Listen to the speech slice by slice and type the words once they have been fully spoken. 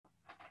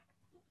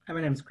Hi,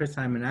 my name is Chris.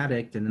 I'm an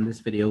addict, and in this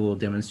video, we'll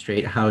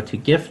demonstrate how to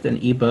gift an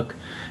ebook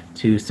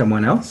to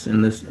someone else.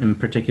 In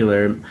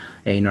particular,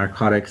 a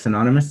Narcotics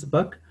Anonymous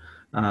book.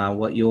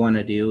 What you'll want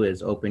to do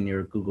is open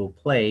your Google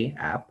Play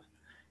app.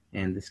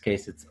 In this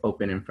case, it's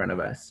open in front of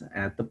us.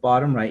 At the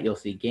bottom right, you'll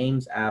see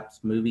games,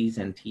 apps, movies,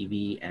 and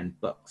TV, and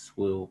books.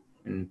 We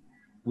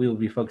will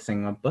be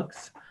focusing on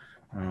books.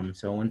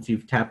 So once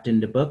you've tapped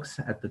into books,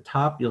 at the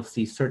top, you'll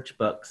see search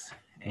books,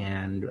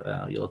 and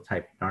you'll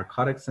type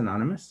Narcotics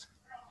Anonymous.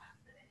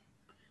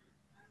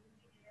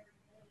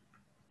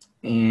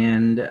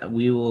 And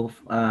we will,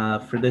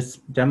 for this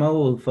demo,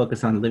 we'll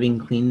focus on Living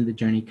Clean, The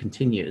Journey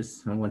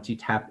Continues. And once you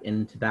tap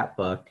into that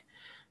book,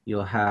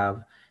 you'll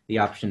have the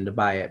option to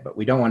buy it, but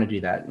we don't want to do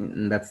that.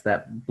 And that's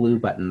that blue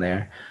button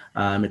there.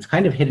 It's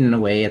kind of hidden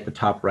away at the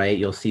top right.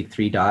 You'll see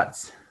 3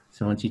 dots.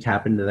 So once you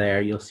tap into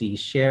there, you'll see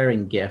share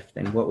and gift.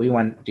 And what we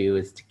want to do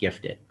is to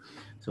gift it.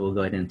 So we'll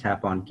go ahead and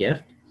tap on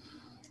gift.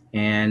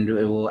 And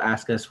it will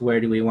ask us where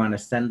do we want to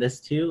send this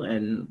to,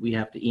 and we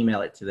have to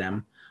email it to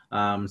them.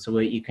 So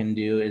what you can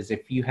do is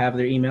if you have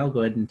their email,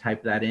 go ahead and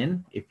type that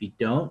in. If you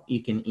don't,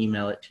 you can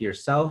email it to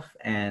yourself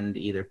and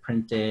either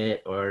print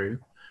it or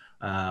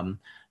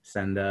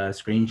send a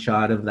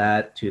screenshot of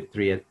that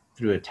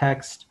through a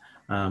text,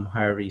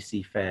 however you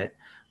see fit.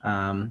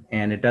 And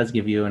it does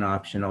give you an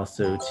option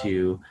also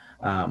to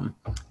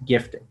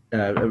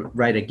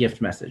write a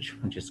gift message,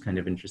 which is kind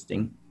of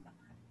interesting.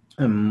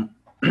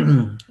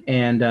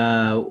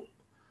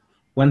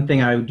 One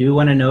thing I do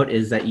want to note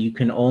is that you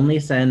can only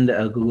send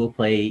a Google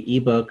Play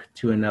ebook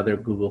to another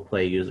Google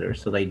Play user.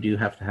 So they do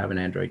have to have an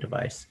Android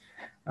device.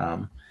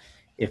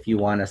 If you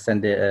want to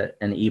send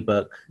an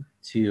ebook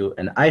to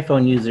an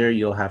iPhone user,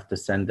 you'll have to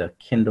send a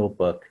Kindle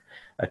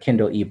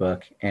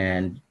ebook,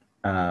 and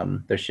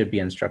there should be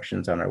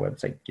instructions on our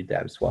website to do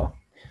that as well.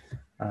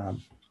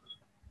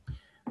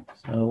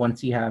 So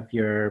once you have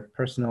your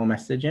personal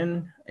message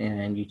in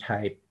and you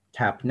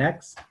tap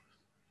next,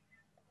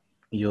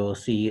 you'll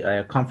see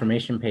a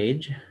confirmation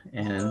page,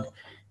 and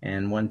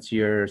once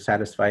you're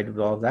satisfied with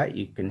all of that,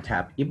 you can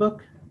tap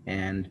ebook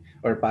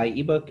or buy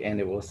ebook, and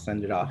it will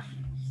send it off.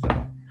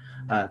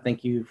 So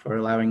thank you for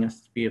allowing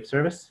us to be of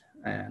service,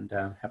 and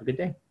have a good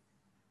day.